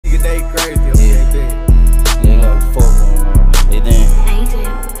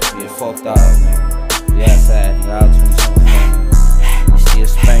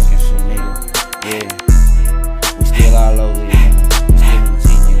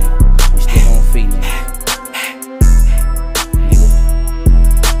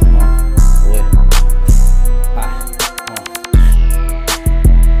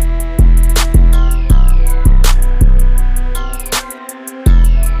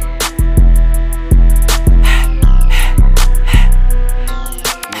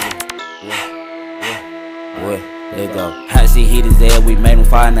hit his ass, we made him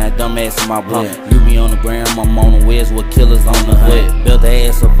fire, now dumb ass in my blunt. You be on the gram, I'm on the west with killers on the hunt. Built the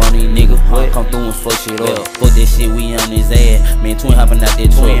ass up on these niggas, come through and fuck shit up. Fuck that shit, we on his ass. Man, twin hopping out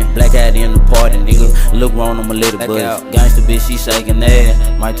that twin. Black out in the party, nigga. Look wrong, I'ma let it buzz. Gangsta bitch, she shaking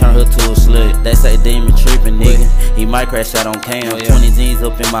ass. Might turn her to a slut. They say Demon trippin', nigga. He might crash out on cam. 20 jeans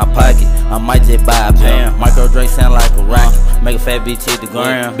up in my pocket. I might just buy a pound. Micro Drake sound like a rocket. Make a fat bitch hit the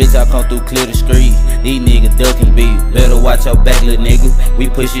ground. Bitch, I come through clear the street. These niggas duckin' beat. Better watch your back, little nigga. We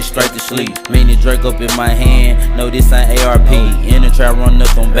push it straight to sleep. Meaning Drake up in my hand. No, this ain't ARP. In the trap run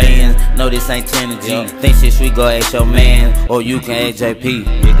up on bands. No, this ain't 10 G. Think shit sweet, go ask your man. Or you can ask JP,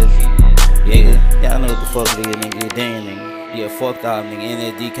 niggas. Yeah, y'all know what the fuck it is, nigga. Damn, nigga. Yeah, fuck off, nigga. In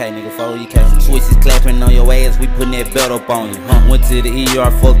that DK, nigga. 4 you can't. Switches clapping on your ass, we putting that belt up on you. Went to the ER,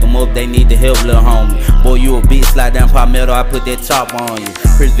 fucked them up, they need the help, little homie. Boy, you a bitch, slide down Palmetto, I put that chop on you.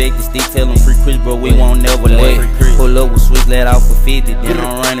 Chris Vector stick, tell him FreeKris, bro, we won't never let. Pull up with switch, let out for 50, then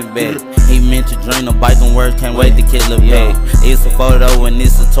I'm running back. He meant to dream, the bite them words, can't wait to kill a bag. It's a photo and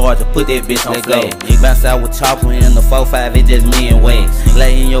it's a charge, put that bitch on flag. Bounce out with chopper in the 4-5, it just me and Wags.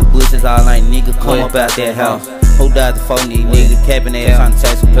 Lay in your bushes all night, nigga, come up out that house. Who died the phone, these niggas capping ass trying to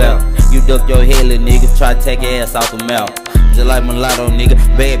chase a clout. You duck your head, little nigga, try to take your ass off the mouth. Just like mulatto, nigga,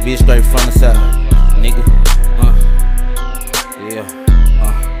 bad bitch straight from the south, nigga.